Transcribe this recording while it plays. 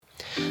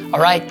All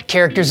right,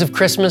 Characters of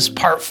Christmas,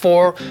 Part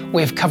 4.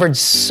 We've covered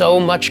so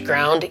much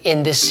ground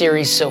in this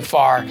series so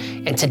far,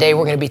 and today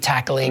we're going to be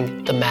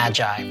tackling the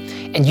Magi.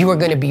 And you are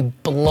going to be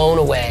blown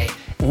away,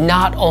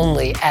 not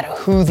only at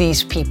who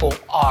these people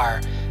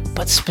are,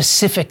 but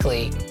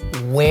specifically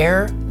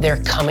where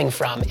they're coming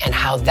from and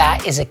how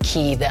that is a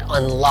key that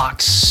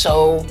unlocks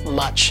so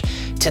much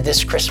to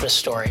this Christmas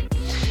story.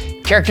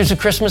 Characters of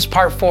Christmas,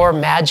 Part 4,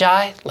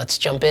 Magi. Let's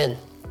jump in.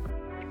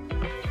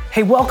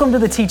 Hey, welcome to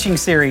the teaching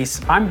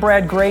series. I'm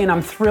Brad Gray and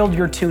I'm thrilled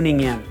you're tuning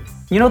in.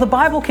 You know, the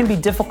Bible can be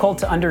difficult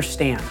to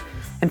understand,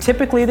 and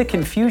typically the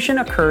confusion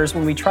occurs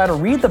when we try to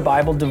read the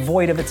Bible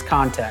devoid of its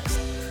context.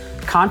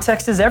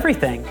 Context is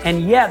everything,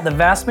 and yet the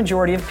vast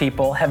majority of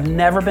people have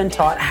never been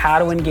taught how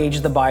to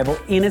engage the Bible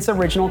in its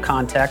original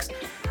context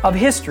of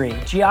history,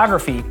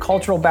 geography,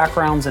 cultural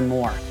backgrounds, and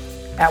more.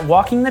 At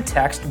Walking the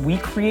Text, we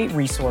create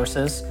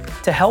resources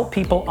to help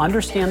people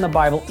understand the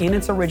Bible in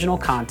its original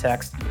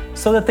context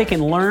so that they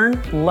can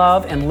learn,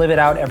 love, and live it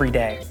out every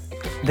day.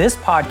 This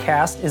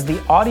podcast is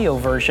the audio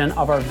version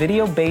of our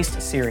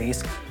video-based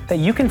series that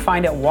you can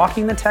find at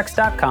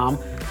walkingthetext.com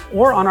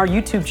or on our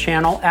YouTube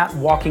channel at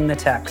Walking the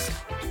Text.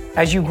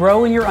 As you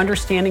grow in your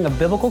understanding of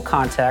biblical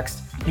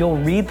context, you'll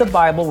read the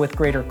Bible with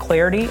greater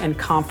clarity and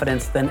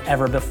confidence than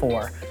ever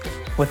before.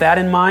 With that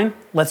in mind,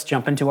 let's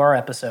jump into our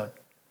episode.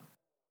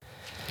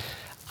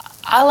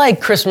 I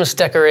like Christmas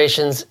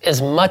decorations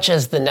as much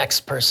as the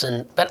next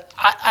person, but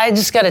I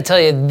just got to tell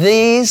you,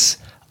 these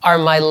are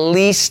my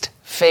least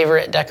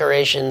favorite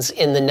decorations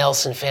in the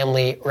Nelson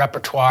family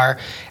repertoire.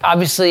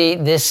 Obviously,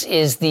 this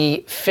is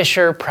the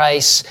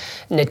Fisher-Price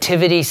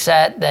nativity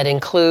set that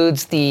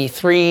includes the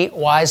three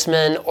wise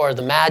men or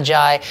the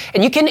Magi.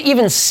 And you can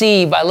even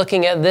see by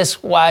looking at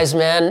this wise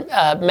man,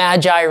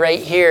 Magi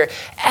right here,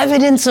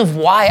 evidence of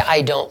why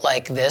I don't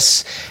like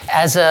this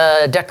as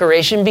a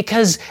decoration,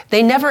 because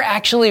they never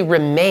actually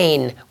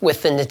remain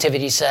with the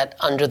nativity set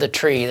under the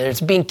tree.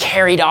 It's being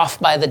carried off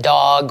by the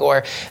dog,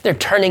 or they're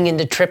turning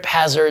into trip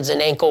hazards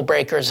and ankle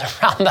breakers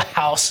around the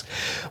house.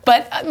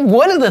 But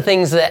one of the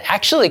things that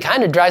actually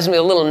kind of drives me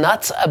a little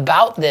nuts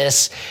about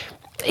this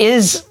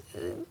is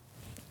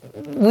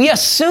we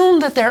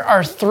assume that there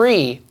are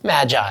three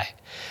Magi.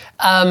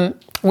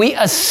 We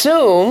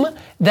assume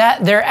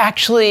that they're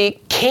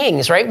actually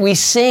kings, right? We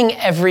sing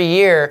every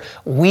year,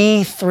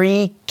 "We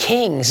Three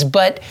Kings,"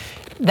 but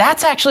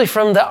that's actually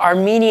from the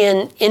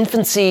Armenian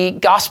infancy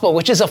gospel,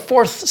 which is a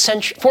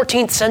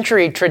 14th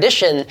century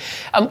tradition.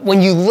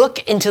 When you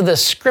look into the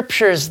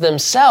scriptures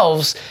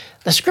themselves,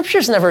 the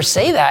scriptures never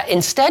say that.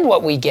 Instead,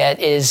 what we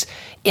get is,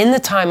 in the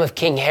time of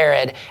King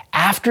Herod,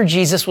 after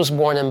Jesus was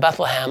born in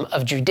Bethlehem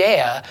of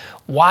Judea,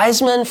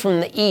 wise men from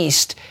the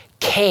east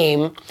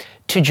came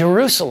to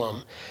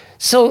Jerusalem.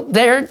 So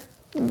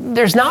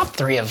there's not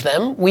three of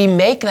them. We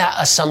make that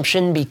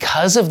assumption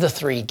because of the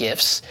three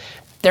gifts.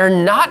 They're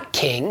not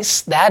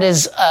kings. That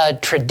is a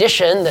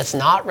tradition that's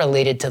not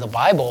related to the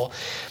Bible.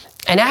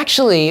 And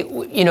actually,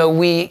 you know,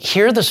 we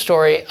hear the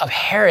story of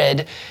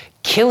Herod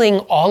killing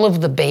all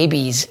of the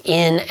babies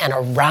in and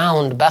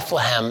around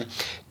Bethlehem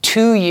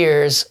 2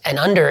 years and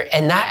under.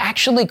 And that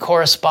actually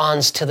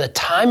corresponds to the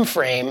time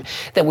frame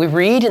that we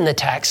read in the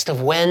text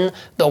of when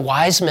the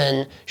wise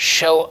men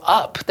show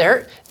up.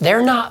 They're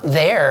not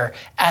there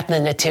at the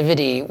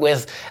nativity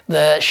with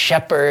the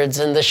shepherds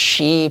and the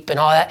sheep and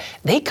all that.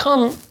 They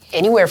come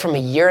anywhere from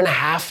 1.5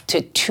 years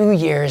to 2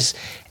 years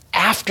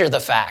after the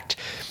fact.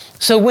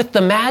 So with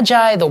the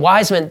Magi, the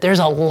wise men, there's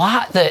a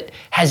lot that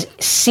has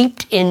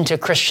seeped into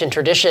Christian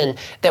tradition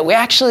that we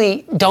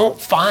actually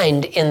don't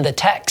find in the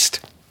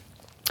text.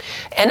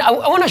 And I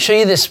want to show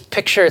you this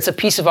picture. It's a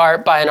piece of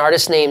art by an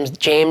artist named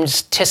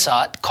James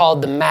Tissot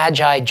called The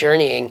Magi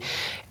Journeying.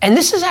 And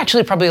this is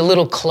actually probably a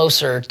little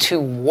closer to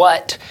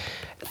what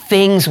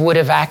things would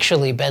have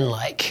actually been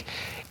like.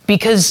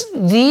 Because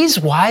these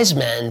wise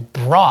men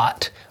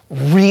brought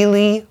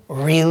really,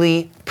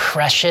 really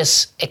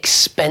precious,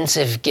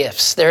 expensive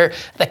gifts. They're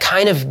the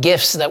kind of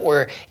gifts that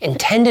were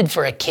intended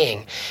for a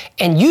king.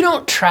 And you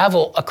don't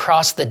travel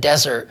across the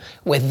desert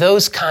with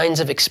those kinds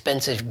of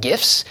expensive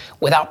gifts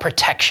without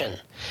protection.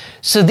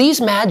 So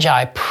these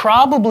Magi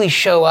probably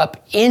show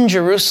up in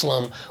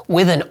Jerusalem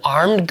with an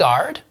armed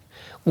guard,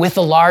 with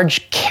a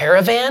large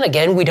caravan.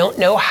 Again, we don't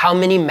know how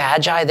many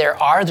Magi there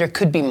are. There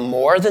could be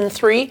more than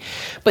three,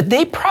 but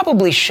they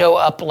probably show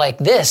up like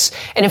this.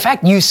 And in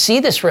fact, you see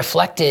this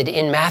reflected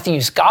in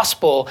Matthew's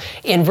gospel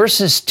in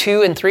verses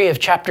 2 and 3 of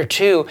chapter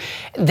 2.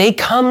 They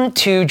come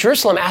to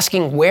Jerusalem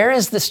asking, "Where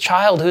is this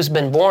child who's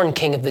been born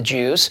King of the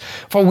Jews?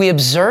 For we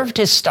observed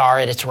his star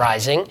at its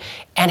rising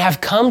and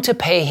have come to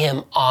pay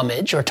him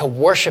homage," or to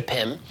worship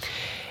him.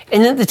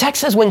 And then the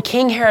text says, when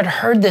King Herod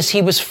heard this,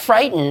 he was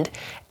frightened,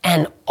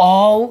 and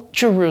all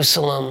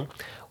Jerusalem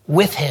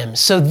with him.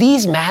 So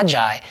these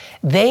Magi,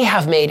 they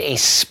have made a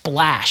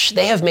splash.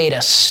 They have made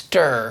a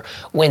stir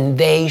when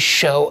they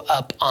show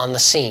up on the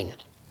scene.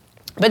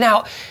 But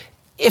now,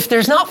 if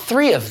there's not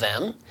three of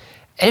them,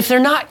 and if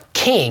they're not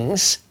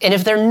kings, and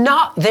if they're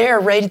not there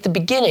right at the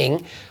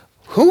beginning,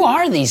 who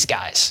are these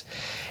guys?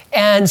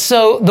 And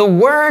so the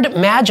word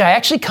magi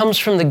actually comes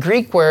from the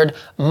Greek word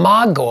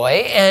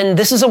magoi, and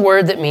this is a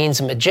word that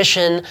means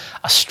magician,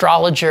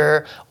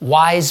 astrologer,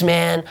 wise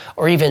man,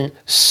 or even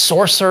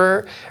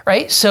sorcerer,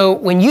 right? So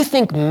when you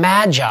think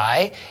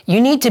magi, you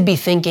need to be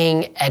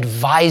thinking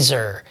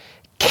advisor,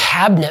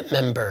 cabinet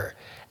member,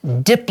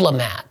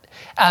 diplomat.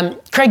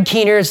 Craig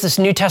Keener is this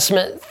New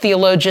Testament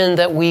theologian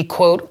that we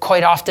quote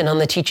quite often on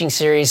the teaching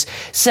series,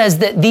 says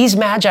that these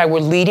magi were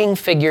leading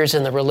figures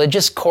in the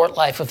religious court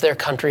life of their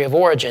country of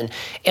origin,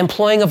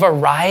 employing a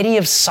variety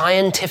of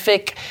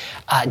scientific,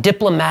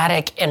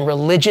 diplomatic, and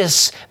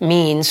religious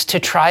means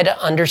to try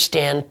to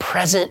understand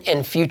present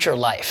and future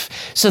life.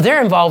 So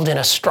they're involved in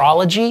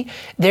astrology,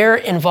 they're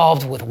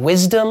involved with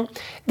wisdom,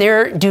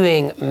 they're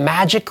doing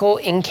magical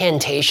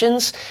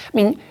incantations. I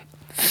mean,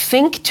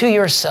 think to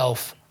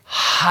yourself,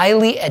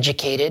 highly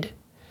educated,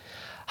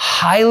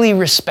 highly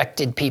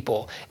respected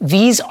people.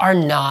 These are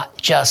not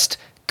just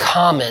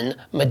common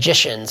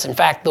magicians. In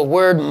fact, the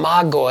word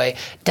magoi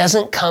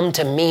doesn't come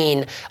to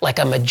mean like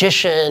a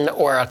magician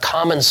or a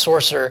common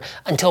sorcerer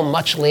until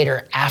much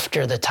later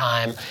after the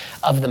time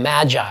of the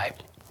Magi.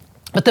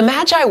 But the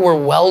Magi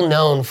were well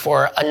known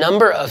for a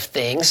number of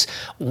things,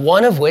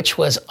 one of which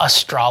was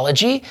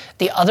astrology,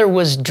 the other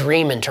was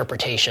dream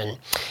interpretation.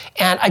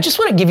 And I just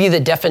want to give you the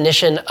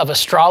definition of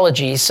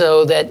astrology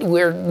so that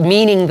we're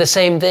meaning the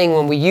same thing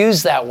when we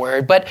use that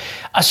word. But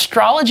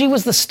astrology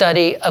was the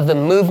study of the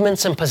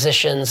movements and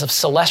positions of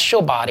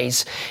celestial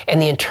bodies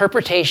and the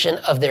interpretation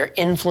of their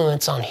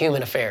influence on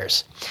human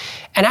affairs.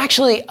 And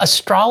actually,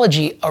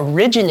 astrology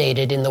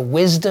originated in the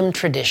wisdom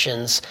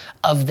traditions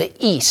of the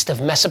East,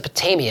 of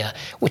Mesopotamia,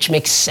 which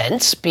makes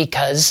sense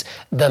because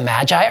the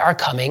Magi are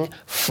coming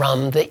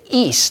from the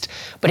East.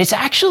 But it's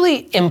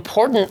actually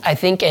important, I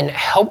think, and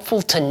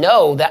helpful to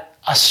know that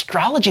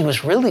astrology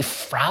was really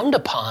frowned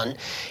upon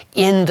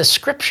in the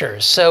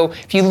scriptures. So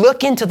if you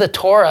look into the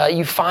Torah,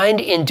 you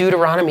find in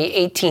Deuteronomy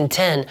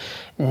 18:10,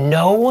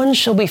 "No one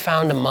shall be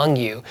found among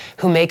you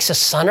who makes a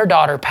son or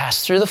daughter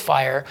pass through the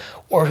fire,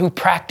 or who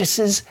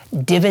practices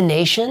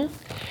divination,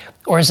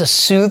 or is a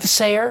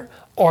soothsayer,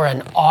 or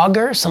an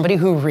augur," somebody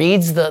who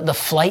reads the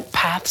flight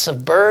paths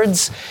of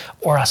birds,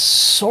 "or a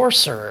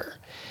sorcerer."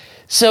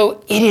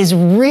 So it is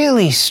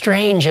really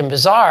strange and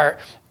bizarre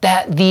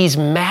that these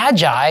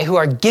magi who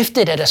are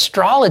gifted at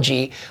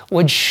astrology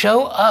would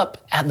show up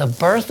at the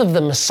birth of the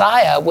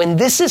Messiah when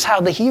this is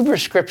how the Hebrew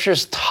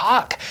scriptures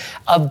talk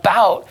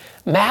about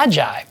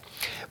magi.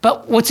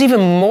 But what's even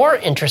more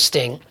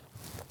interesting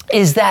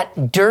is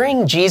that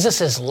during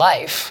Jesus'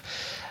 life,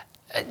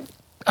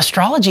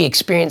 astrology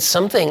experienced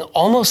something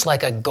almost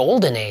like a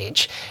golden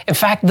age. In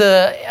fact,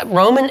 the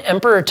Roman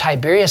Emperor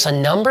Tiberius, a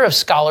number of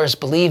scholars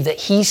believe that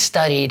he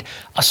studied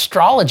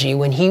astrology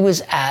when he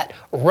was at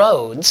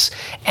Rhodes,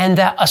 and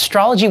that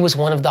astrology was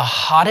one of the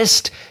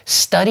hottest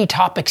study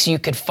topics you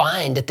could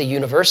find at the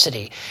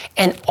university.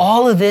 And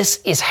all of this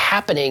is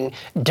happening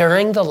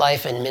during the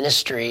life and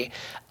ministry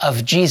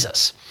of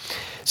Jesus.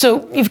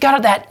 So you've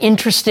got that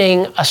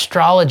interesting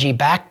astrology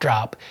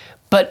backdrop,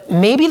 but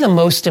maybe the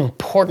most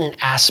important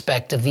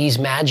aspect of these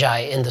magi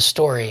in the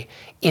story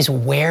is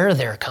where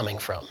they're coming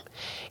from.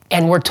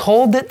 And we're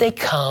told that they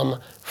come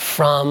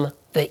from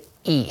the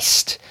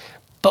east.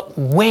 But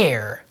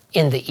where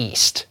in the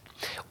east?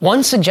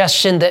 One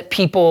suggestion that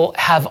people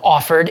have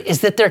offered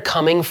is that they're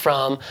coming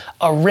from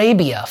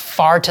Arabia,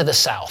 far to the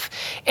south.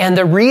 And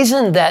the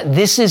reason that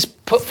this is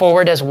put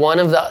forward as one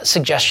of the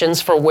suggestions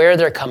for where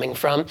they're coming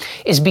from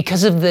is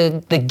because of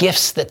the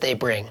gifts that they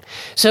bring.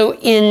 So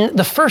in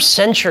the first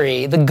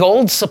century, the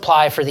gold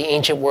supply for the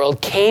ancient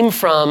world came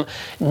from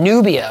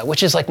Nubia,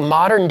 which is like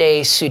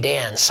modern-day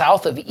Sudan,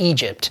 south of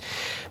Egypt.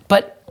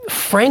 But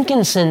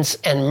frankincense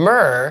and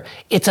myrrh,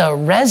 it's a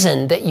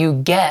resin that you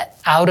get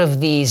out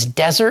of these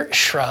desert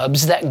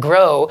shrubs that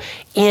grow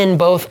in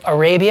both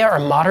Arabia or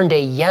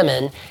modern-day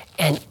Yemen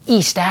and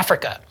East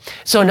Africa.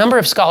 So a number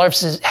of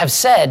scholars have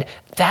said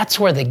that's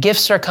where the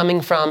gifts are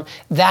coming from.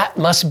 That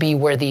must be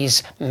where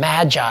these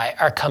magi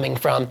are coming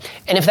from.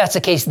 And if that's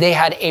the case, they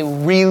had a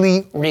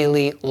really,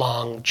 really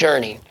long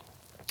journey.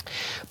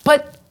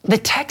 But the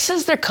text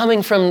says they're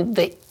coming from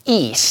the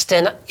east.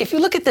 And if you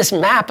look at this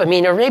map, I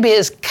mean, Arabia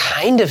is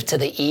kind of to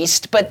the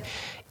east, but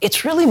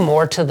it's really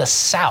more to the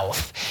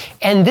south.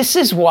 And this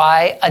is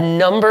why a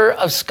number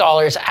of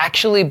scholars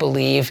actually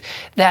believe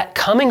that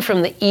coming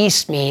from the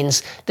east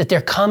means that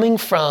they're coming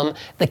from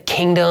the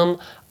kingdom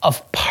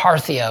of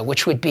Parthia,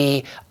 which would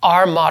be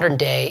our modern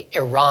day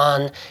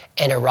Iran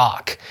and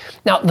Iraq.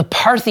 Now, the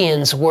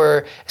Parthians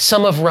were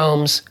some of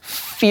Rome's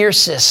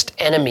fiercest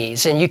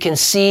enemies. And you can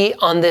see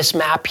on this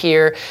map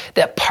here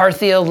that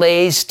Parthia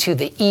lays to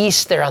the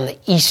east. They're on the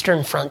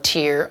eastern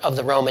frontier of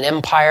the Roman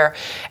Empire.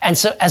 And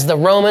so as the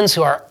Romans,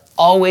 who are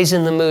always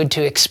in the mood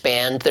to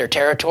expand their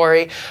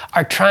territory,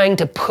 are trying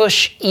to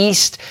push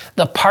east,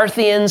 the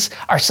Parthians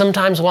are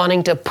sometimes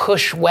wanting to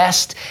push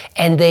west,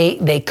 and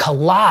they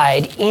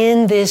collide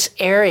in this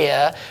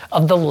area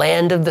of the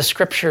land of the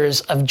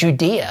scriptures of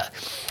Judea.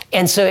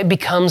 And so it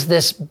becomes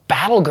this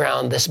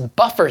battleground, this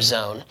buffer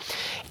zone.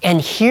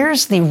 And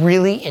here's the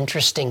really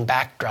interesting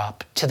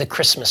backdrop to the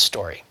Christmas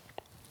story.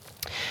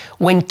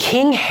 When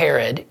King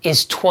Herod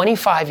is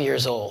 25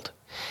 years old,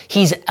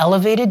 he's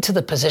elevated to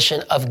the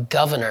position of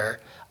governor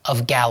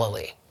of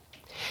Galilee.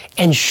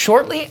 And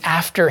shortly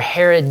after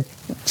Herod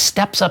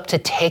steps up to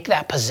take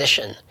that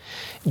position,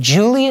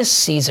 Julius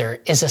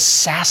Caesar is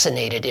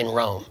assassinated in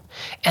Rome,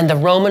 and the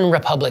Roman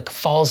Republic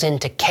falls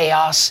into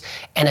chaos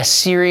and a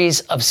series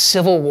of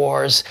civil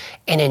wars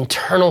and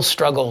internal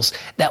struggles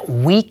that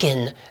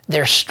weaken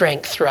their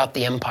strength throughout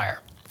the empire.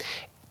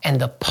 And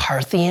the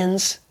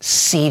Parthians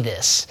see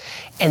this,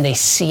 and they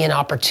see an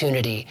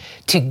opportunity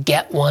to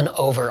get one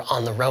over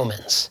on the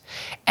Romans.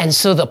 And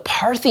so the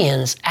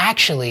Parthians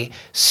actually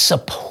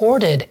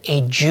supported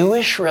a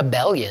Jewish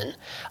rebellion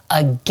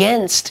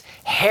against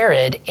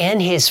Herod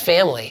and his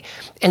family.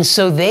 And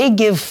so they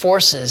give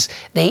forces,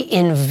 they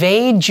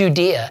invade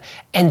Judea,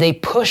 and they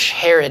push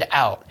Herod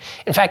out.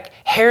 In fact,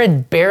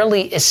 Herod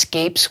barely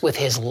escapes with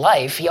his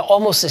life. He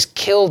almost is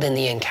killed in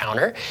the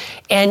encounter,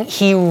 and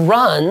he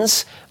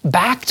runs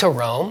back to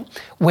Rome,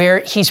 where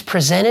he's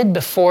presented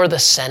before the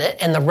Senate,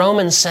 and the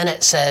Roman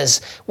Senate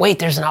says, wait,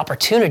 there's an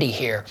opportunity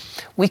here.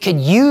 We could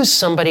use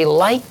somebody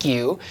like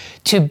you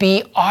to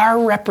be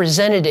our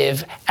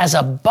representative as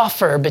a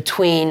buffer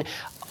between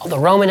the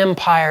Roman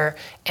Empire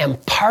and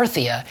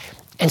Parthia.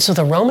 And so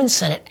the Roman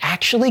Senate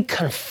actually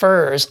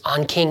confers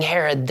on King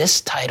Herod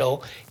this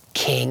title,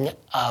 King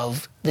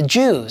of the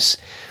Jews.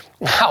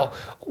 Now,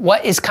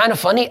 what is kind of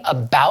funny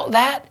about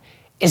that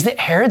is that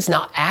Herod's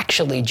not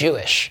actually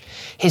Jewish.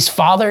 His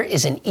father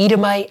is an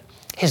Edomite.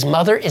 His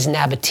mother is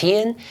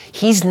Nabatean.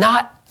 He's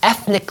not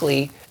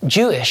ethnically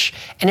Jewish.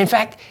 And in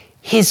fact,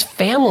 his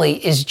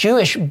family is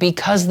Jewish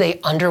because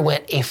they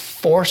underwent a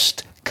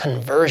forced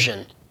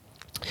conversion.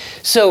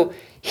 So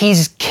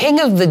he's king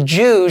of the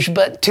Jews,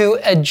 but to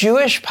a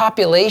Jewish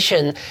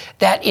population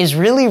that is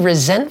really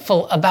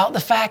resentful about the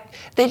fact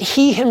that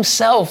he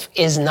himself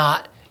is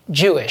not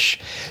Jewish.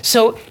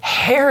 So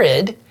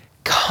Herod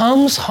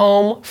comes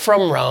home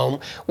from Rome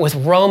with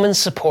Roman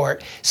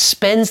support,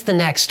 spends the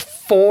next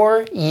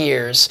 4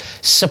 years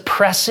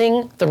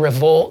suppressing the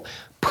revolt,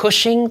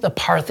 pushing the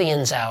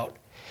Parthians out.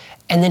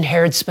 And then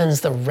Herod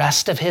spends the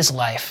rest of his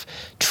life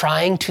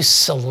trying to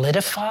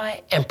solidify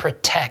and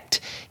protect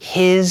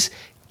his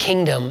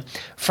kingdom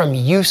from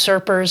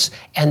usurpers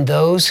and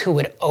those who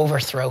would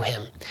overthrow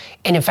him.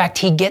 And in fact,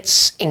 he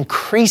gets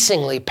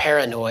increasingly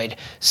paranoid,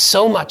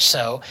 so much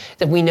so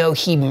that we know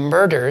he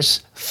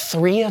murders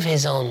 3 of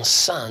his own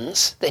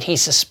sons that he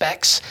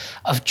suspects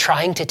of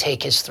trying to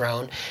take his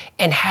throne,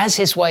 and has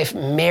his wife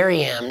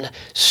Mariamne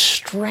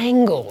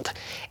strangled.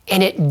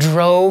 And it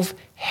drove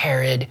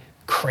Herod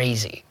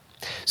crazy.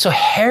 So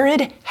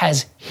Herod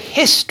has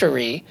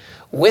history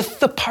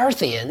with the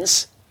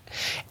Parthians.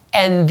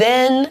 And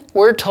then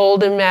we're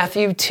told in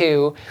Matthew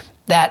 2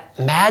 that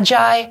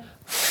Magi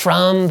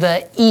from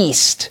the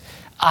east,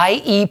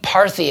 i.e.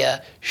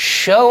 Parthia,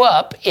 show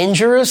up in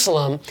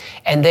Jerusalem,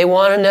 and they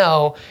want to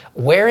know,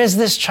 where is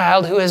this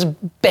child who has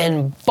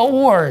been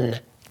born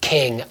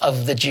King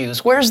of the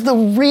Jews? Where's the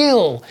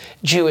real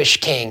Jewish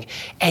king?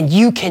 And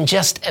you can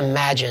just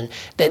imagine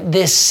that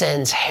this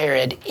sends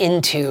Herod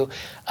into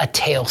a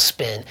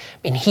tailspin. I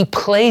mean, he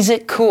plays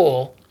it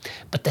cool,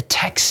 but the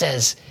text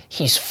says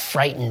he's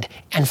frightened,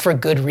 and for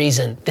good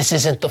reason. This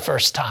isn't the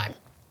first time.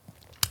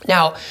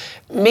 Now,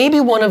 maybe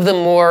one of the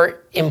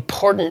more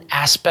important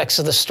aspects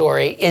of the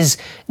story is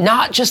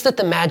not just that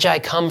the Magi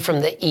come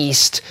from the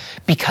east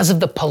because of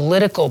the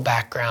political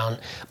background,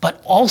 but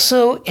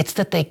also it's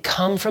that they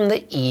come from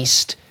the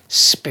east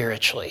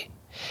spiritually.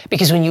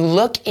 Because when you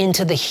look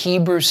into the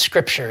Hebrew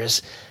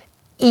scriptures,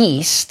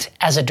 east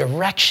as a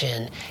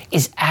direction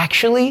is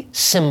actually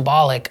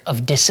symbolic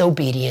of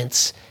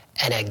disobedience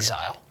and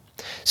exile.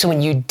 So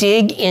when you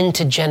dig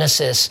into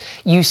Genesis,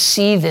 you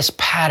see this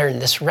pattern,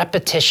 this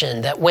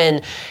repetition, that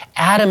when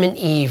Adam and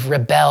Eve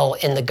rebel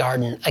in the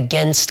garden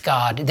against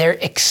God, they're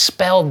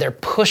expelled, they're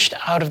pushed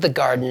out of the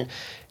garden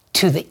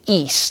to the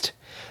east.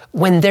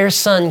 When their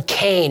son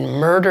Cain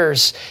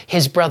murders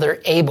his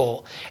brother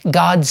Abel,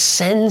 God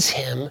sends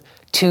him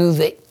to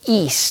the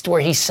east,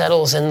 where he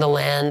settles in the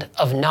land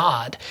of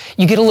Nod.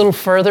 You get a little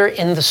further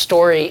in the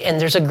story,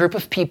 and there's a group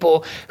of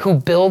people who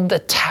build the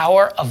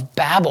Tower of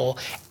Babel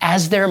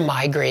as they're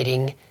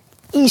migrating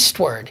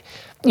eastward.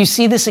 You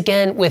see this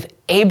again with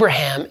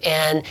Abraham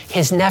and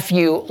his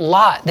nephew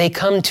Lot. They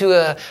come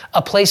to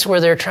a place where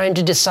they're trying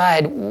to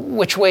decide,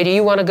 which way do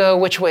you want to go?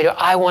 Which way do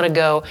I want to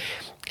go?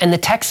 And the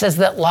text says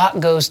that Lot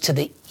goes to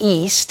the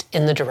east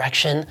in the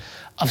direction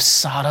of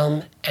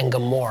Sodom and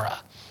Gomorrah.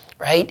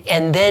 Right?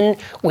 And then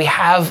we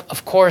have,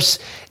 of course,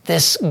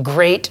 this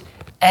great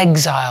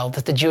exile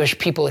that the Jewish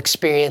people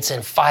experience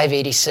in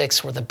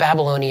 586, where the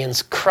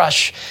Babylonians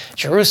crush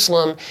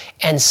Jerusalem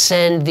and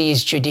send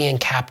these Judean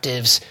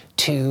captives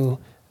to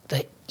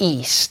the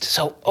east.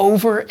 So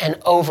over and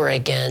over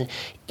again,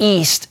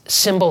 east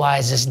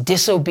symbolizes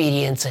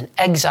disobedience and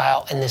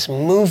exile and this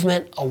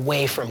movement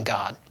away from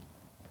God.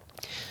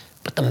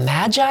 But the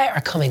Magi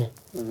are coming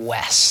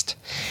west.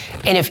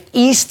 And if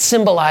east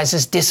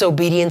symbolizes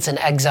disobedience and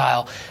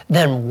exile,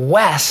 then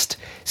west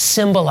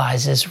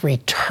symbolizes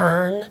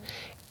return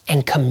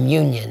and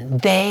communion.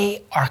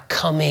 They are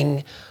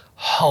coming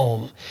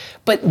home.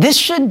 But this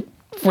should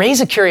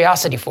raise a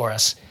curiosity for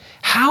us.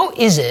 How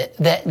is it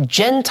that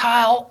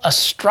Gentile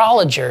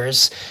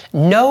astrologers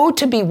know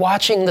to be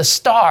watching the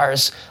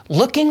stars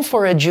looking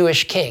for a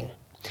Jewish king?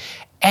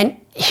 And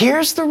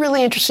here's the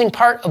really interesting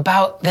part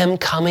about them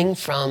coming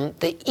from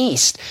the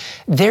east.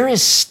 There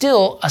is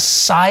still a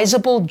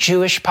sizable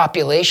Jewish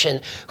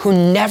population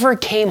who never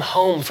came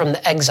home from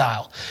the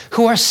exile,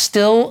 who are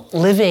still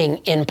living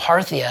in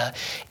Parthia,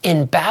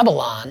 in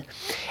Babylon.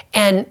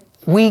 And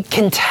we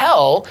can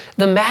tell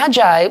the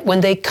Magi,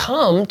 when they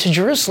come to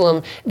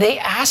Jerusalem, they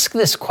ask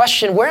this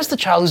question, where's the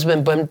child who's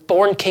been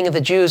born King of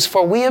the Jews?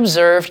 For we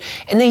observed,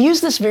 and they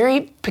use this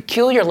very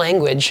peculiar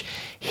language,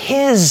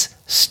 his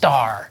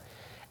star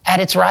at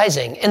its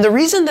rising. And the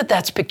reason that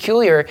that's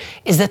peculiar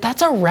is that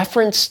that's a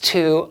reference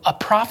to a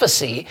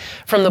prophecy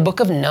from the book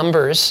of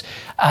Numbers,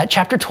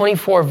 chapter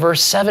 24,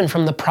 verse 7,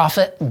 from the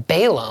prophet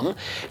Balaam,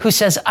 who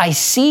says, I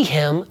see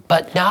him,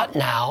 but not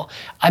now.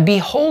 I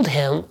behold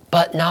him,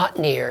 but not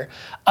near.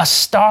 A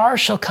star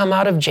shall come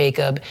out of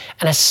Jacob,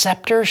 and a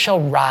scepter shall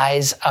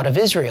rise out of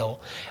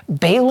Israel.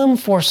 Balaam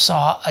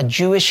foresaw a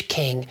Jewish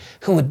king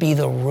who would be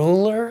the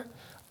ruler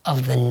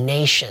of the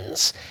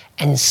nations.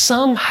 And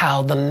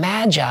somehow the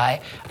Magi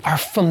are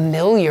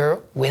familiar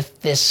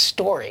with this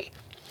story.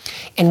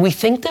 And we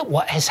think that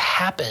what has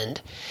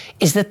happened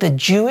is that the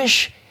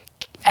Jewish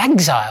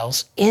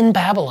exiles in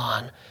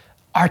Babylon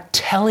are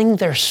telling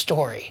their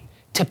story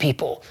to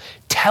people,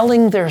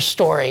 telling their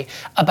story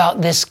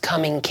about this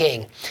coming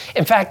king.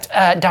 In fact,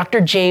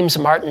 Dr. James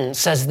Martin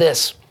says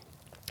this,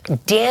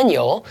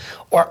 Daniel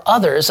or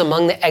others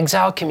among the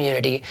exile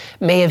community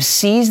may have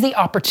seized the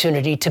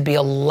opportunity to be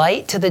a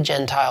light to the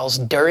Gentiles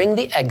during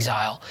the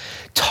exile,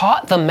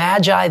 taught the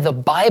Magi the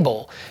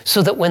Bible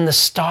so that when the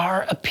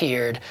star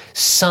appeared,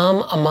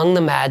 some among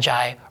the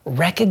Magi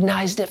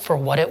recognized it for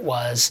what it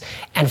was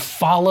and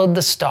followed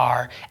the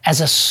star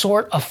as a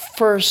sort of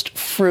first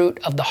fruit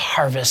of the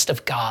harvest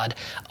of God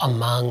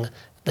among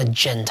the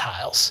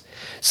Gentiles.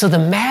 So the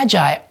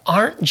Magi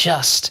aren't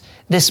just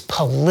this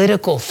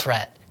political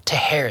threat to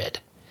Herod.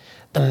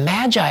 The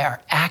Magi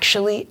are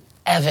actually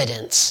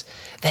evidence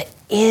that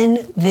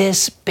in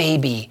this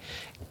baby,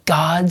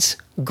 God's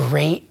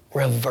great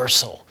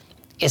reversal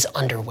is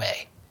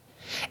underway.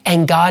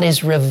 And God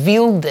has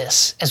revealed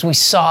this, as we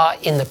saw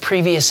in the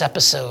previous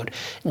episode,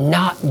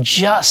 not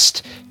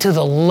just to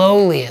the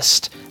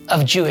lowliest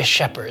of Jewish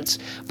shepherds,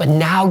 but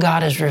now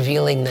God is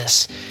revealing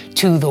this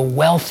to the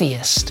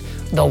wealthiest,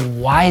 the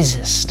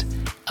wisest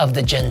of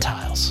the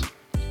Gentiles.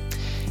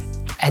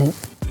 And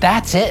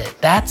that's it.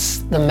 That's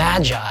the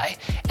Magi.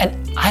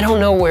 And I don't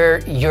know where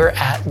you're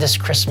at this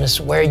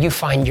Christmas, where you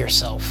find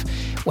yourself,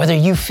 whether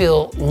you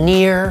feel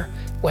near,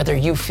 whether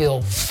you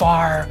feel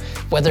far,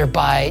 whether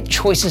by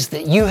choices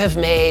that you have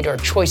made or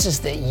choices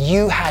that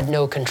you had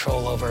no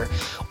control over.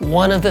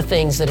 One of the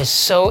things that is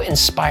so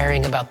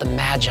inspiring about the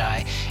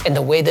Magi and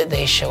the way that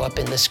they show up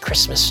in this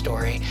Christmas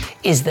story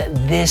is that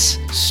this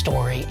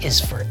story is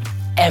for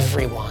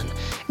everyone.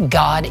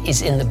 God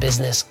is in the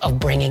business of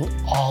bringing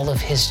all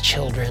of his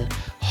children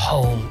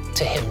home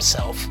to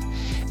himself.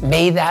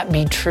 May that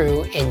be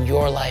true in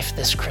your life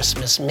this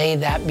Christmas. May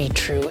that be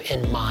true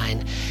in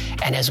mine.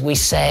 And as we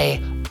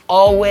say,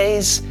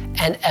 always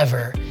and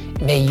ever,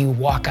 may you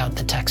walk out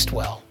the text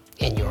well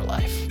in your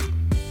life.